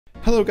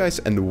Hello guys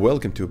and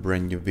welcome to a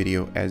brand new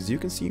video. As you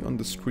can see on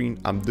the screen,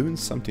 I'm doing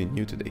something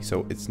new today.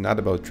 So it's not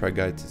about track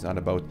guides, it's not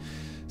about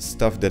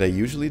stuff that I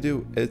usually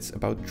do, it's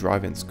about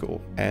driving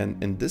school.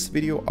 And in this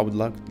video I would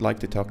like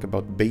to talk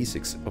about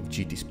basics of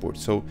GT Sport.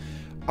 So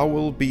I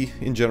will be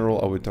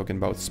talking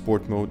about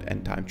sport mode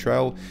and time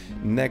trial.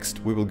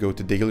 Next we will go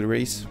to daily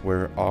race,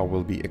 where I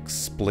will be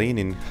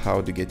explaining how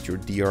to get your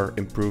DR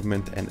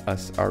improvement and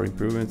SR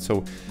improvement.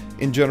 So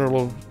in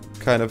general,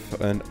 kind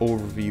of an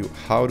overview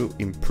how to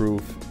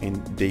improve in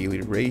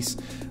daily race,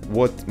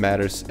 what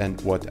matters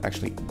and what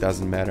actually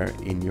doesn't matter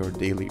in your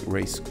daily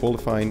race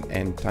qualifying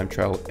and time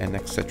trial and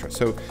etc.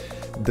 So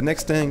the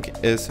next thing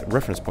is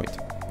reference point.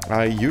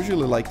 I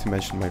usually like to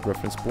mention my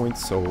reference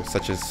points, so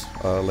such as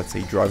let's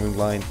say driving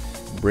line,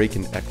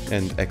 braking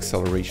and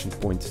acceleration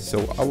points. So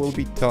I will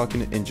be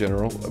talking in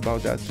general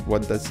about that,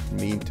 what does it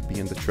mean to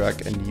be on the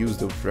track and use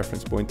those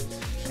reference points,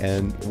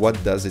 and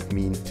what does it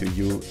mean to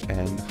you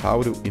and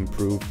how to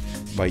improve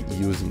by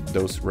using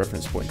those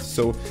reference points.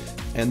 So,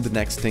 and the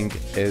next thing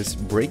is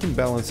braking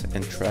balance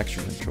and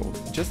traction control,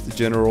 just a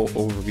general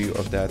overview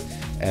of that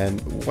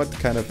and what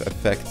kind of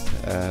effect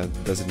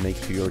does it make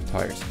to your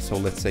tires. So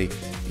let's say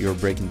your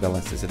braking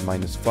balance is at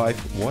 -5,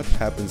 what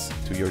happens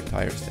to your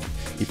tires then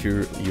if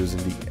you're using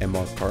the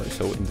MR car?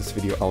 So in this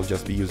video I'll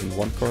just be using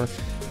one car,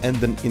 and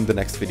then in the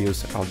next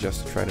videos I'll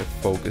just try to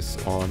focus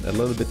on a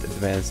little bit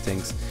advanced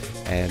things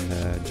and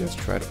just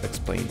try to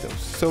explain those.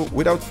 So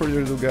without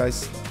further ado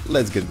guys,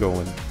 let's get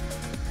going.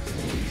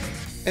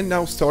 And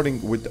now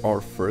starting with our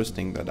first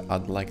thing that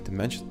I'd like to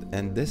mention,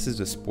 and this is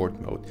the sport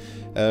mode,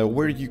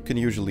 where you can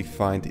usually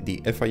find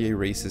the FIA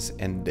races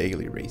and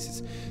daily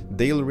races.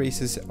 Daily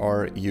races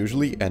are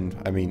usually, and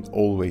I mean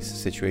always,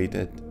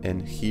 situated in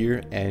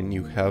here, and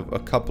you have a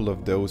couple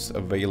of those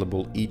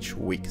available each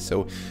week.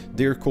 So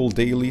they're called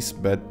dailies,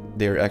 but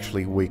they're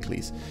actually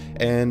weeklies.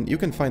 And you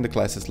can find the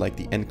classes like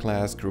the N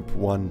class, group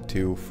 1,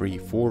 2, 3,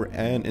 4,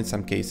 and in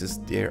some cases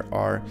there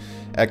are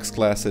X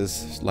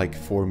classes like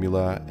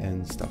Formula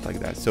and stuff like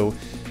that. So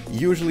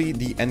usually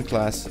the N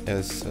class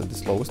is the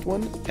slowest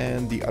one,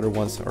 and the other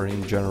ones are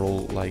in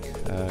general like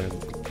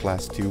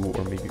class 2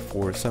 or maybe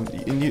 4.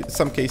 In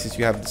some cases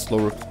you have the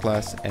slower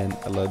class and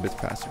a little bit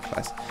faster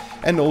class.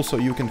 And also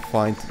you can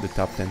find the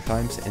top 10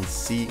 times and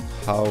see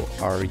how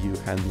are you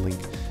handling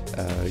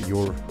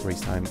your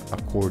race time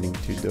according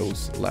to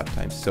those lap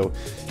times. So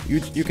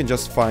you can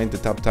just find the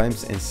top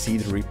times and see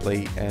the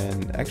replay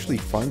and actually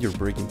find your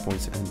braking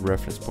points and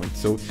reference points.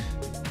 So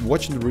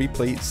watching the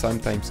replay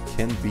sometimes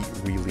can be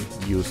really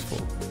useful.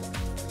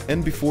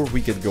 And before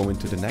we get going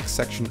to the next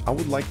section, I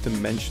would like to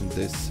mention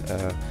this.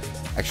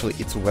 Actually,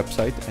 it's a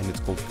website and it's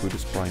called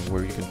Kudos Prime,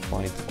 where you can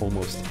find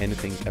almost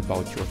anything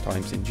about your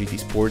times in GT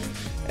Sport,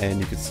 and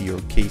you can see your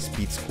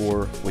K-speed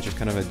score, which is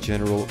kind of a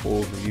general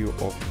overview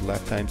of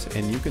lap times,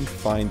 and you can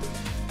find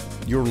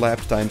your lap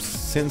times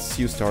since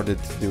you started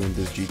doing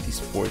this GT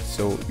Sport.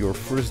 So your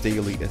first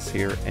daily is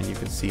here, and you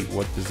can see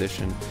what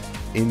position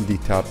in the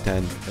top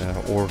 10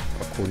 or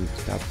according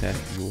to top 10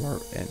 you are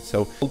in.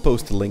 So I'll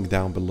post a link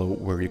down below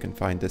where you can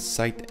find this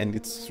site, and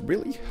it's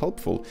really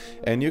helpful,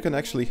 and you can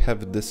actually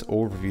have this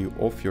overview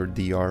of your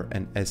DR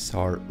and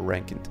SR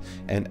ranking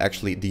and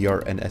actually DR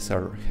and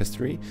SR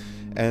history.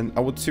 And I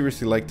would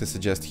seriously like to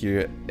suggest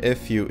here,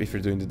 if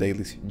you're doing the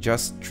dailies,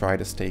 just try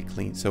to stay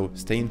clean. So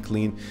staying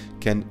clean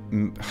can,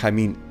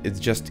 it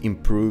just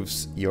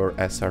improves your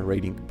SR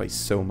rating by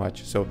so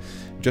much. So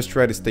just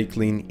try to stay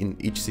clean in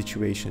each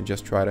situation.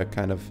 Just try to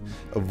kind of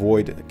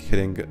avoid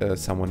hitting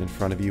someone in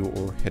front of you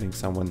or hitting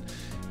someone,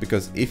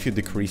 because if you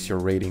decrease your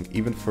rating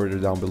even further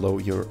down below,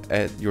 your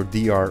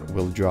DR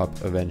will drop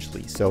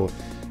eventually. So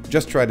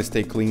just try to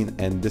stay clean,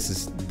 and this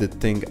is the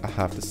thing I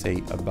have to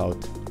say about.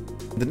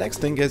 The next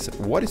thing is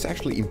what is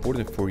actually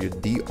important for your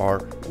DR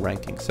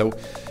ranking. So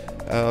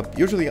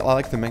usually I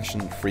like to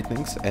mention 3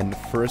 things, and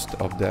first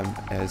of them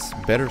is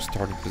better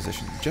starting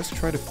position. Just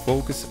try to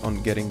focus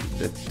on getting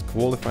the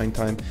qualifying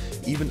time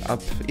even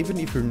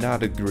if you're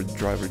not a good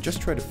driver. Just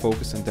try to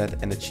focus on that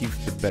and achieve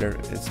the better,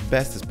 as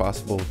best as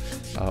possible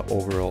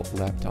overall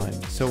lap time.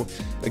 So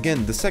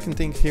again, the second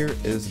thing here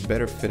is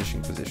better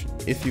finishing position.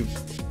 If you,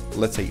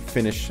 let's say,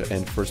 finish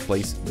in first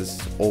place, this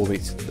is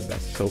always the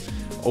best. So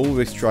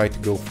always try to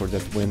go for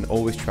that win,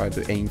 always try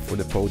to aim for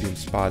the podium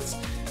spots,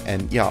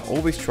 and yeah,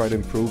 always try to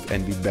improve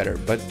and be better,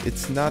 but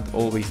it's not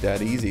always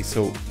that easy.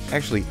 So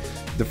actually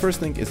the first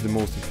thing is the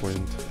most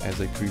important, as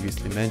I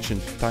previously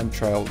mentioned, time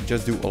trial.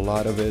 Just do a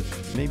lot of it,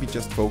 maybe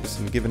just focus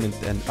on giving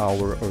it an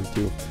hour or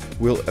 2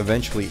 will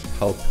eventually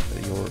help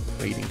your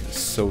rating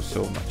so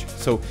much.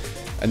 So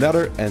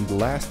another and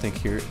last thing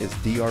here is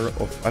DR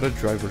of other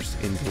drivers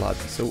in the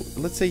lobby. So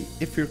let's say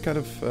if you're kind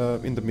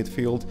of in the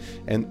midfield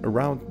and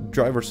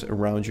drivers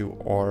around you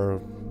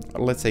are,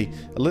 let's say,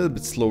 a little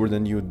bit slower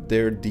than you,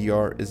 their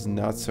DR is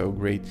not so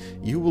great,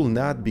 you will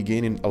not be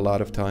gaining a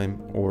lot of time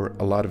or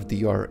a lot of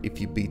DR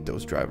if you beat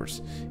those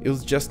drivers.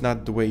 It's just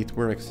not the way it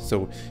works.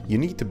 So you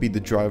need to beat the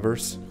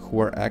drivers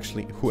who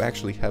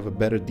actually have a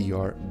better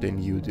DR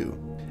than you do.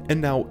 And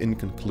now in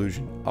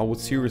conclusion, I would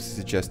seriously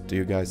suggest to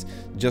you guys,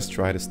 just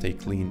try to stay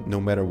clean no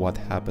matter what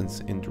happens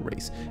in the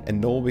race,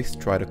 and always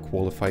try to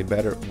qualify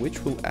better,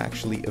 which will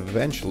actually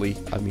eventually,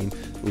 I mean,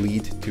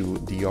 lead to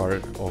DR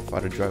of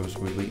other drivers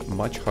will be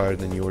much higher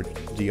than your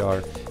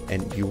DR,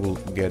 and you will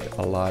get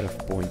a lot of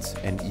points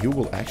and you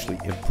will actually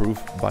improve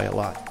by a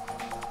lot.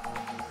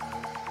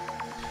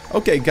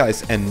 Okay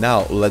guys, and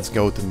now let's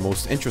go to the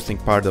most interesting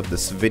part of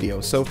this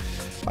video. So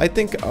I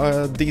think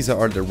these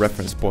are the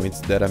reference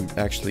points that I'm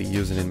actually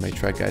using in my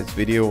track guides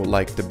video,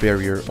 like the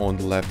barrier on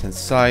the left hand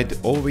side.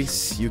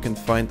 Always you can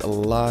find a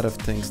lot of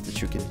things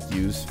that you can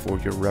use for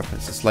your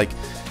references, like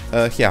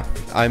yeah,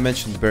 I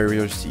mentioned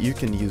barriers. You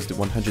can use the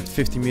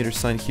 150 meter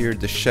sign here,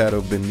 the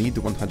shadow beneath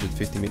the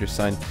 150 meter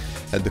sign,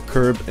 the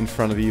curb in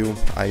front of you.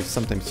 I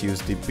sometimes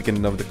use the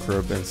beginning of the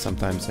curb and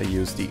sometimes I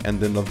use the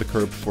ending of the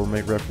curb for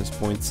my reference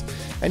points.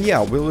 And yeah,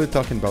 we'll be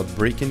talking about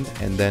braking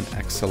and then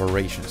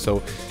acceleration.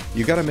 So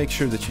you gotta make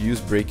sure that you use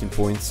braking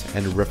points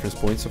and reference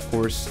points, of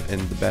course, in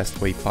the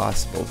best way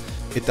possible.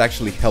 It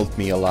actually helped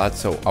me a lot,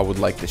 so I would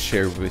like to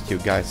share with you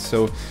guys.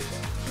 So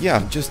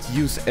yeah, just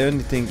use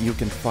anything you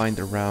can find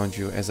around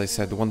you. As I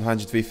said, the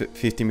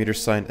 150 meter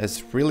sign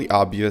is really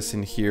obvious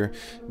in here.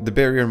 The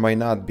barrier might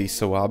not be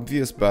so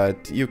obvious,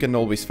 but you can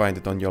always find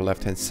it on your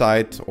left hand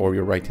side or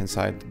your right hand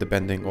side,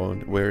 depending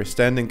on where you're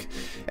standing.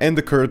 And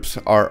the curbs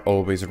are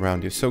always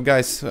around you. So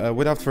guys,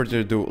 without further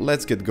ado,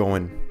 let's get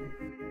going.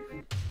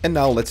 And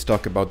now let's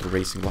talk about the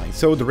racing line.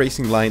 So the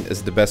racing line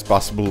is the best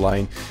possible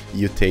line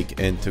you take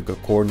into the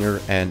corner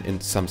and in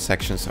some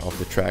sections of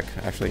the track.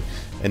 Actually,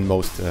 in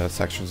most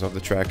sections of the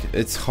track.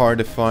 It's hard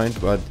to find,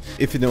 but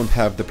if you don't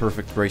have the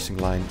perfect racing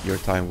line, your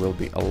time will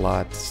be a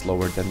lot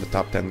slower than the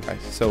top 10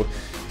 guys. So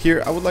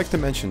here I would like to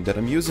mention that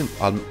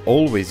I'm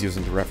always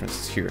using the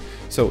references here.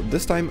 So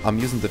this time I'm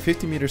using the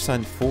 50 meter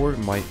sign for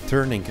my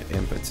turning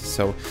inputs.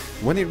 So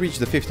when I reach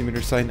the 50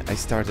 meter sign, I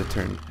start to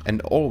turn. And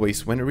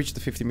always when I reach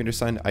the 50 meter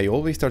sign, I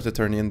always start to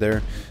turn in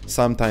there.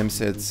 Sometimes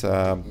it's,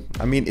 I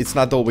mean, it's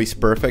not always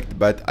perfect,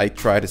 but I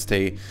try to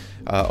stay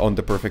on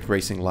the perfect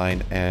racing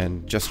line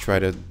and just try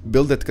to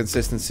build that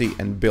consistency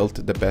and build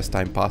the best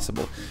time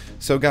possible.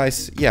 So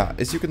guys, yeah,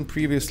 as you can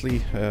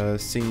previously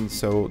seen,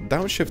 so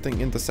downshifting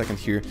in the second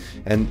here.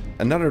 And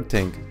another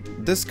thing,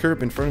 this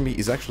curb in front of me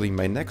is actually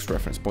my next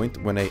reference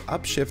point when I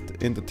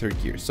upshift in the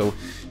third gear. So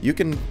you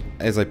can,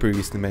 as I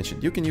previously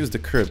mentioned, you can use the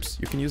curbs.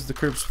 You can use the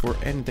curbs for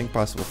anything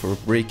possible, for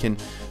braking.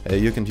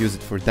 You can use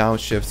it for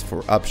downshifts,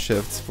 for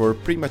upshifts, for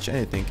pretty much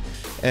anything.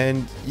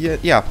 And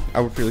yeah,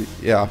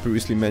 I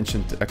previously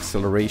mentioned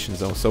acceleration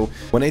zone. So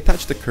when I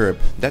touch the curb,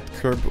 that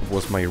curb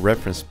was my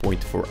reference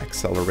point for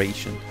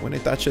acceleration. When I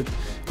touch it,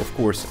 of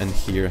course, and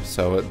here,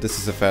 so this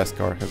is a fast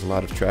car, has a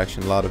lot of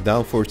traction, a lot of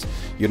downforce,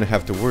 you don't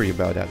have to worry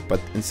about that. But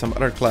in some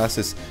other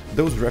classes,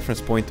 those reference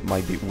points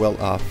might be well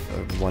off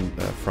one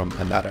from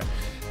another.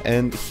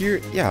 And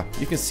here, yeah,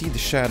 you can see the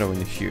shadow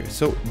in here.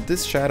 So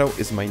this shadow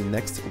is my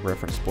next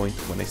reference point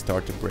when I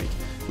start to brake.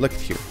 Look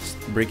at here,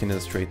 braking in a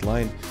straight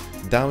line,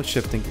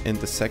 downshifting in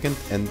the second,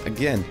 and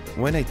again,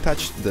 when I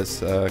touched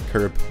this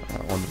curb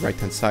on the right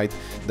hand side,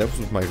 that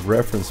was my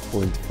reference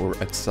point for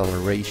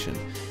acceleration.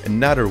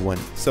 Another one.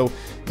 So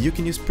you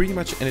can use pretty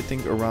much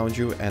anything around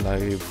you, and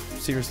I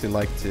seriously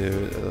like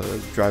to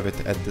drive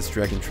it at this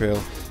Dragon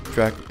Trail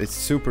track. It's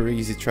super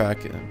easy track.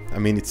 I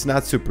mean, it's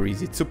not super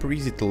easy, it's super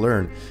easy to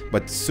learn,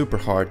 but super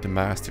hard to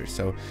master.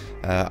 So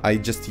I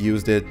just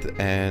used it,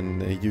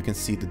 and you can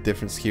see the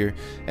difference here.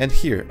 And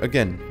here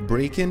again,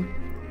 braking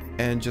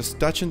and just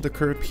touching the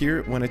curb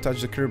here. When I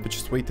touch the curb,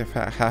 just wait a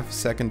half a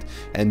second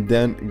and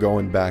then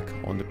going back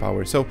on the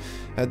power. So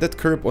that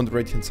curb on the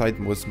right hand side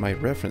was my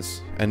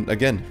reference. And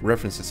again,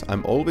 references,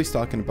 I'm always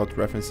talking about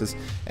references,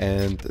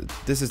 and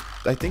this is,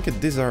 I think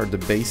these are the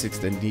basics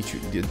that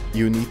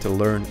you need to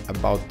learn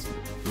about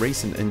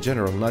racing in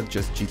general, not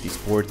just GT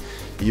Sport.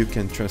 You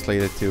can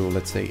translate it to,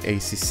 let's say,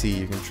 ACC,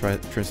 you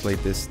can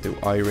translate this to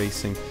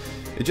iRacing.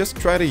 Just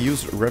try to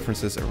use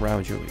references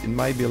around you. It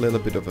might be a little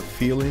bit of a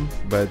feeling,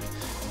 but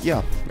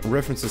yeah,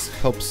 references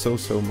help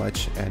so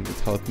much, and it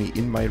helped me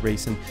in my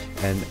racing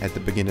and at the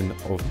beginning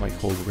of my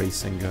whole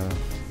racing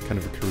kind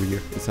of a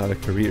career. It's not a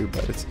career,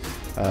 but it's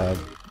a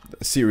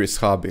serious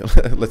hobby.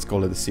 Let's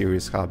call it a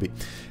serious hobby.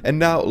 And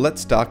now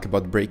let's talk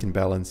about braking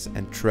balance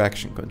and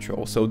traction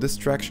control. So this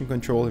traction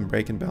control and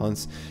braking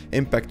balance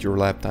impact your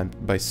lap time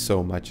by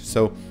so much.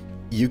 So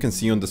you can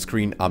see on the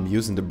screen I'm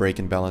using the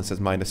braking balance as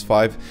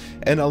 -5,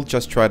 and I'll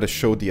just try to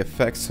show the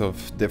effects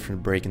of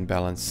different braking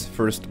balance.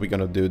 First we're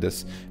gonna do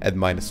this at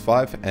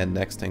 -5, and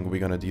next thing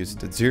we're gonna use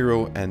it at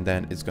 0, and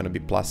then it's gonna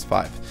be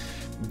 +5.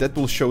 That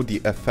will show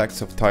the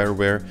effects of tire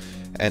wear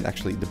and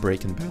actually the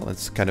braking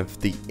balance, kind of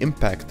the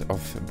impact of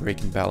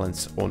braking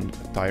balance on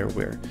tire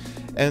wear.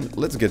 And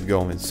let's get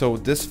going. So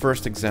this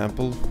first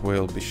example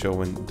will be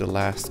showing the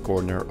last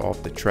corner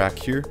of the track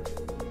here.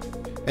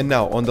 And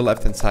now on the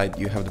left hand side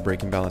you have the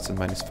braking balance at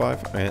 -5,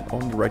 and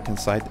on the right hand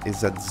side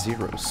is at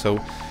 0. So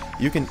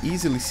you can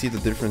easily see the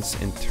difference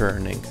in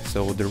turning.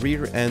 So the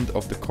rear end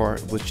of the car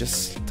was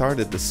just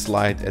started to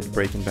slide at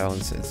braking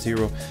balance at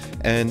 0,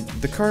 and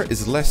the car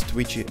is less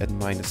twitchy at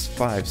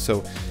 -5.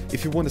 So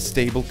if you want a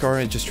stable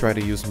car, just try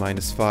to use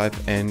 -5,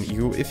 and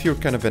if you're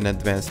kind of an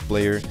advanced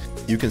player,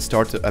 you can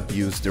start to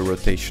abuse the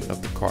rotation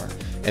of the car.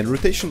 And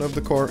rotation of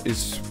the car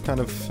is kind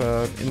of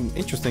an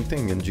interesting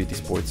thing in GT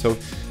Sport. So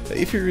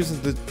if you're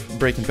using the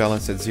braking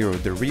balance at 0,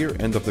 the rear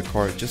end of the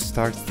car just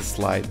starts to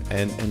slide,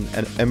 and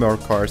MR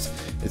cars,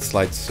 it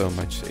slides so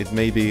much. It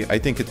may be, I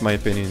think in my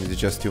opinion, it's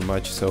just too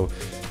much. So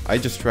I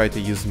just try to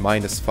use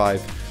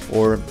 -5,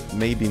 or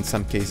maybe in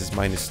some cases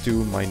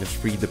 -2,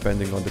 -3,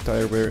 depending on the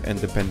tire wear and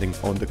depending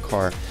on the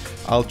car.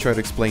 I'll try to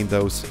explain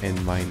those in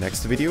my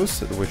next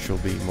videos, which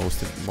will be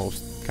most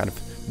kind of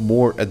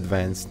more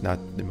advanced, not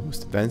the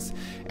most advanced.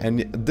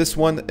 And this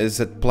one is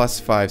at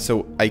 +5,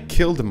 so I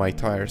killed my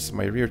tires.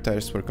 My rear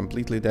tires were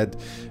completely dead.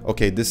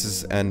 Okay, this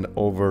is an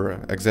over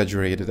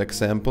exaggerated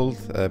example.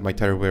 My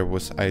tire wear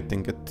was, I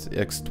think, at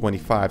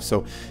X25,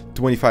 so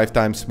 25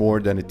 times more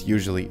than it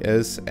usually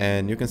is.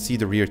 And you can see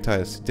the rear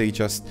tires,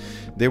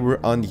 they were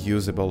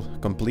unusable,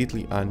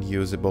 completely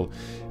unusable.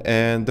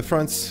 And the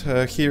fronts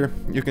here,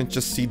 you can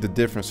just see the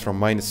difference from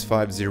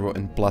 -5, 0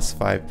 and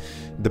 +5.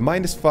 The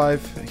 -5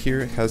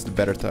 here has the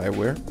better tire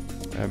wear,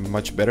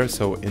 much better,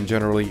 so in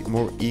generally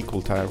more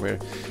equal tire wear.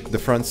 The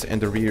fronts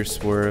and the rears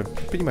were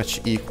pretty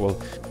much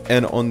equal,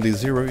 and on the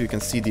 0 you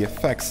can see the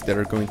effects that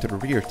are going to the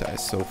rear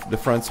tires. So the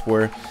fronts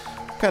were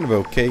kind of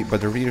okay,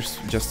 but the rears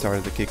just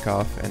started to kick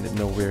off, and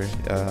nowhere.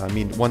 I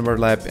mean, one more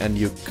lap and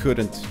you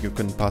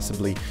couldn't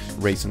possibly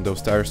race on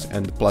those tires,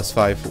 and the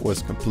 +5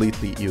 was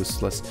completely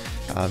useless.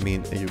 I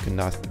mean, you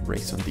cannot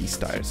race on these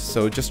tires.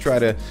 So just try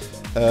to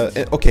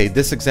okay,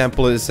 this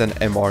example is an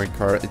MR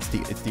car. It's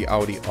the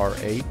Audi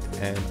R8,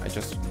 and I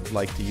just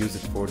like to use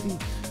it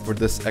for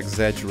this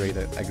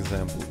exaggerated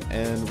example.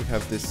 And we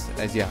have this,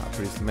 as yeah, I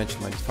previously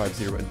mentioned, -5,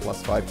 0 and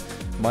 +5.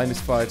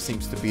 -5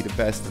 seems to be the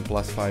best, and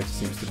 +5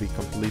 seems to be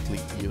completely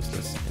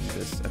useless in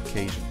this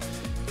occasion.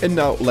 And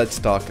now let's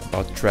talk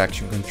about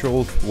traction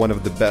control, one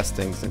of the best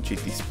things in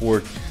GT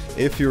Sport.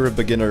 If you're a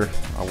beginner,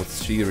 I would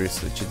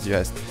seriously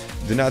suggest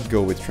do not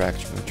go with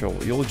traction control.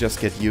 You'll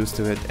just get used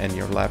to it, and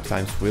your lap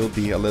times will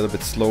be a little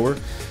bit slower.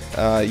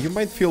 You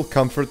might feel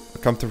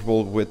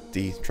comfortable with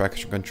the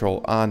traction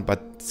control on, but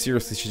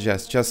seriously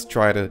suggest just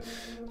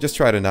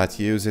try to not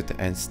use it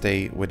and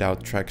stay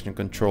without traction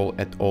control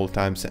at all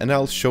times, and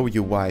I'll show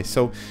you why.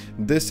 So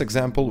this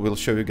example will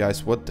show you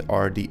guys what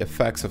are the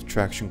effects of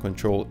traction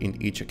control in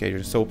each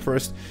occasion. So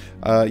first,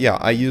 yeah,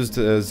 I used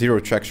 0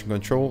 traction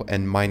control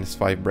and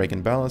 -5 brake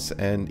and balance,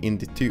 and in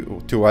the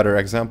two other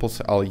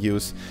examples I'll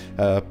use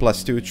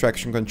 +2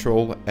 traction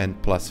control and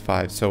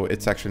 +5. So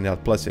it's actually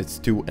not plus, it's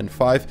 2 and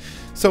 5.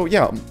 So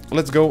yeah,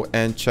 let's go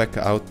and check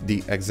out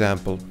the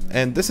example.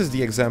 And this is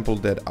the example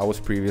that I was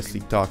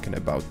previously talking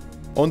about.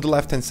 On the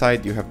left hand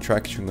side you have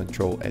traction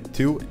control at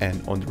 2,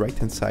 and on the right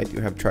hand side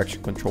you have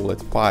traction control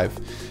at 5.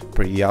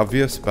 Pretty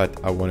obvious, but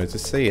I wanted to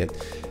say it.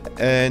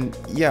 And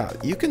yeah,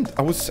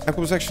 I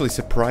was actually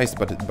surprised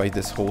by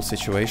this whole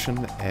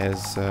situation, as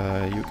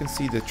you can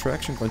see the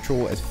traction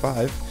control at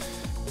 5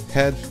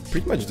 had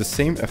pretty much the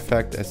same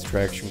effect as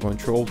traction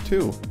control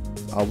 2.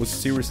 I was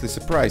seriously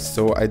surprised,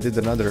 so I did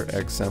another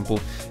example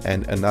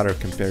and another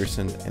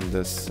comparison in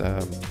this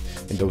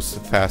in those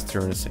fast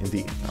turns.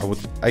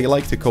 I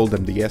like to call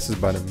them DSs,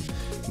 but I'm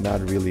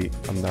not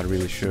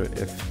really sure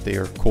if they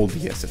are called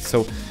DSs.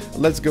 So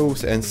let's go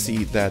and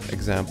see that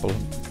example.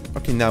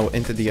 Okay, now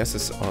into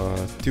DSs,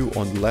 2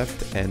 on the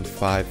left and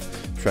 5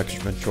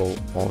 traction control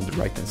on the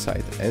right hand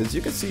side. As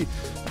you can see,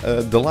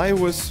 the line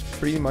was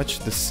pretty much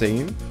the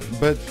same,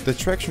 but the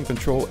traction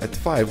control at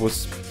 5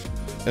 was,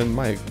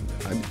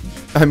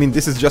 I mean,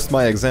 this is just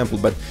my example,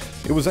 but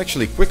it was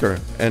actually quicker,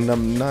 and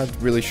I'm not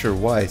really sure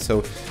why.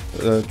 So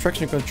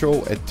traction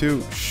control at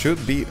 2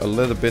 should be a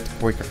little bit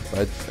quicker,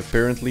 but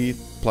apparently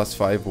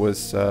 +5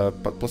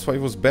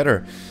 was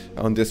better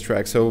on this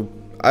track. So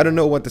I don't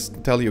know what to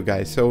tell you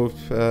guys. So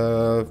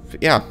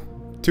yeah,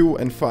 2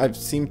 and 5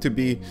 seem to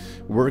be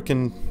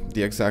working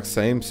the exact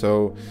same.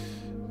 So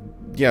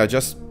yeah,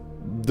 just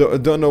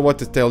don't know what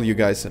to tell you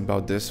guys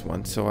about this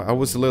one. So I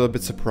was a little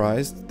bit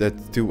surprised that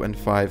 2 and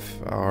 5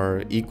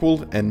 are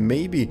equal, and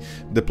maybe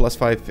the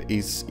 +5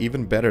 is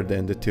even better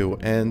than the 2.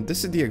 And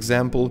this is the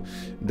example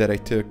that I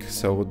took.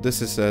 So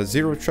this is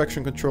 0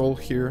 traction control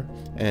here,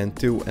 and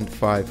 2 and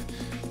 5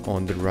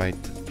 on the right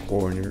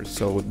corner.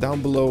 So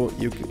down below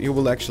you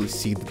will actually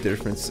see the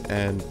difference,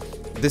 and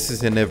this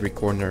is in every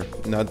corner.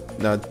 Not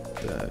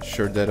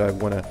sure that I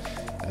want to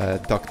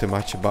talk too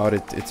much about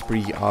it. It's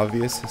pretty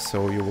obvious,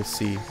 so you will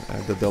see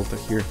the delta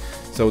here.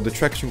 So the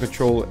traction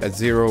control at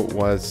 0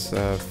 was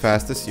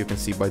fastest, you can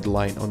see by the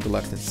line on the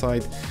left hand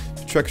side.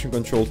 Traction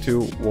control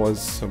 2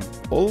 was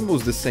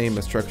almost the same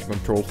as traction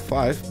control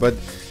 5, but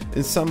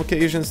in some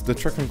occasions the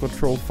traction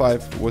control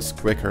 5 was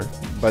quicker.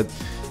 But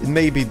It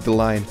may be the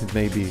line, it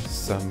may be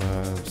some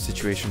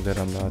situation that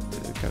I'm not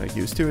kind of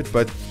used to it,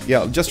 but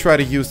yeah, just try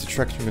to use the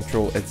traction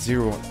control at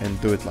 0 and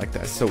do it like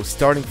that. So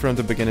starting from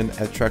the beginning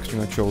at traction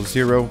control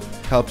 0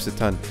 helps a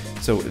ton.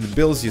 So it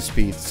builds your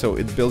speed, so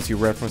it builds your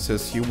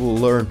references, you will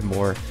learn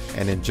more,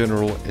 and in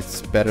general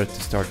it's better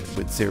to start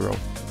with 0.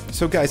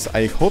 So guys,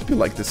 I hope you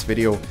like this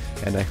video,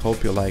 and I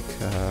hope you like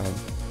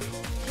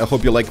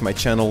my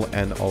channel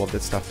and all of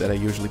that stuff that I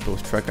usually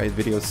post track guide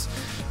videos.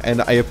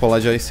 And I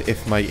apologize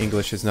if my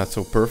English is not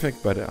so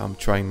perfect, but I'm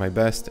trying my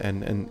best,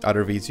 and in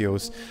other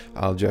videos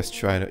I'll just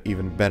try to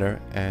even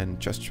better and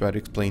just try to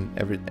explain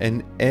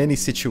any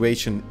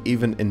situation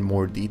even in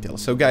more detail.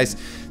 So guys,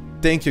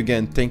 thank you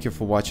again, thank you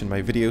for watching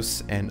my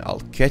videos, and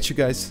I'll catch you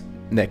guys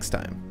next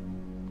time.